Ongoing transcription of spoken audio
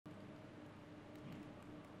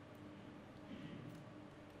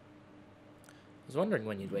was wondering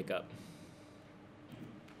when you'd wake up.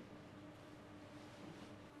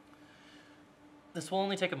 This will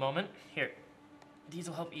only take a moment. Here, these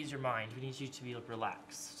will help ease your mind. We need you to be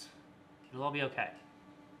relaxed. It'll all be okay.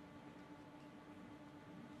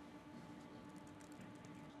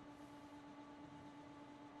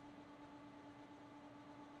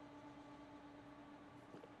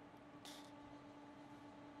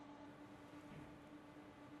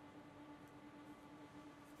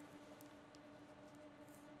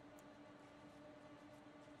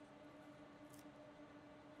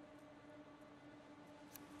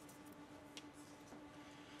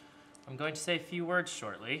 I'm going to say a few words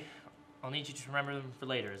shortly. I'll need you to remember them for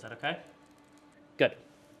later. Is that okay? Good.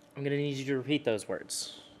 I'm going to need you to repeat those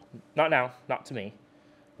words. Not now, not to me,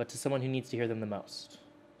 but to someone who needs to hear them the most.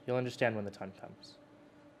 You'll understand when the time comes.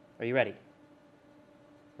 Are you ready?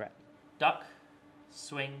 Right. Duck,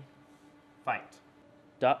 swing, fight.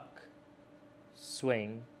 Duck,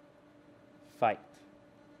 swing, fight.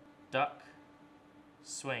 Duck,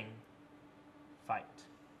 swing, fight.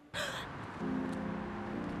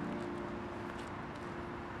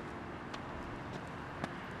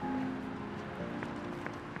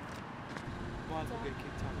 Mine's a good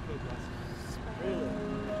kick time club last night. Really?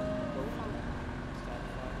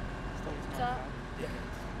 Duck,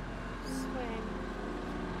 swing,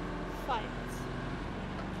 fight.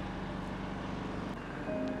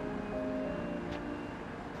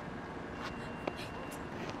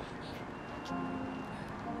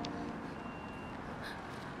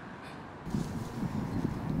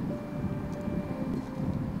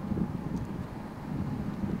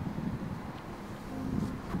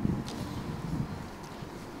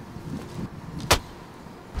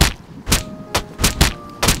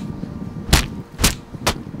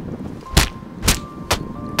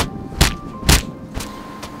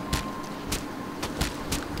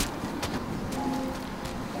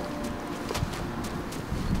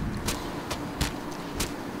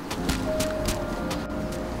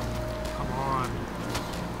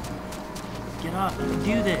 Get up, you can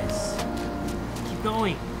do this. Keep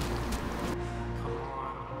going. Come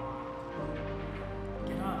on.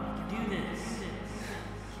 Get up, you can do this.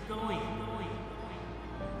 Keep going.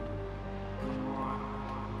 Come on.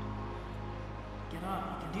 Get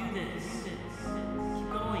up, you can do this. Keep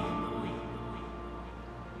going.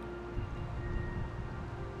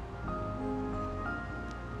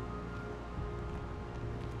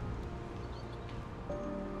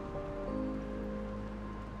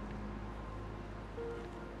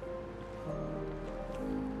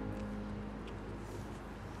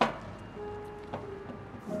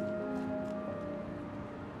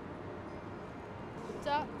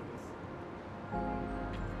 Duck.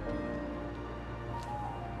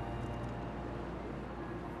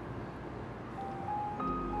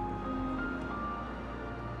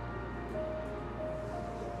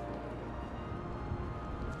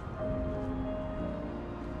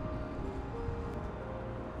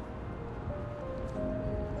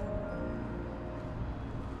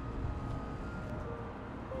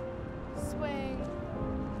 Swing.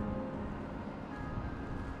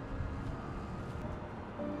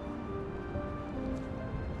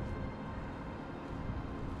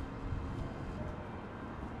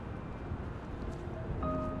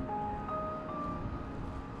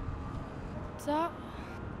 Duck,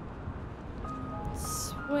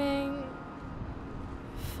 swing,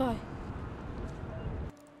 fight.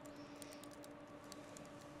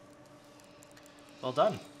 Well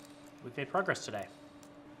done. We've made progress today.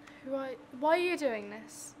 Why are you doing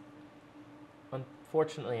this?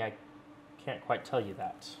 Unfortunately, I can't quite tell you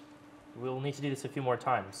that. We'll need to do this a few more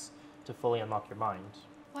times to fully unlock your mind.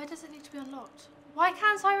 Why does it need to be unlocked? Why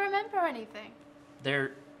can't I remember anything?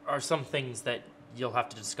 There are some things that you'll have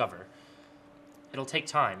to discover. It'll take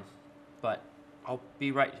time, but I'll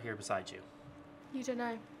be right here beside you. You don't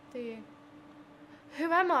know, do you?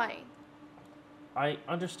 Who am I? I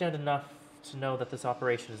understand enough to know that this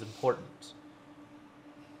operation is important,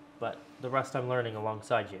 but the rest I'm learning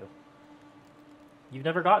alongside you. You've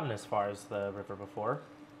never gotten as far as the river before.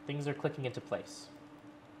 Things are clicking into place.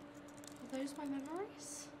 Are those my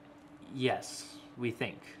memories? Yes, we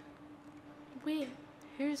think. We?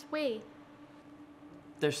 Who's we?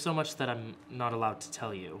 There's so much that I'm not allowed to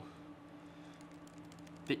tell you.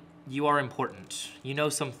 But you are important. You know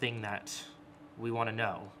something that we want to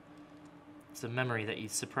know. It's a memory that you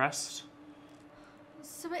suppressed.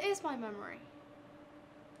 So it is my memory.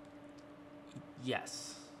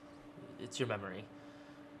 Yes, it's your memory.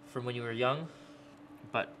 From when you were young,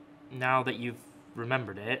 but now that you've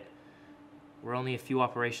remembered it, we're only a few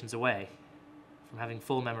operations away from having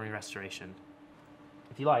full memory restoration.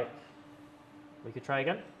 If you like, We could try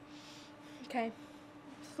again? Okay.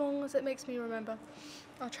 As long as it makes me remember,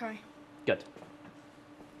 I'll try. Good.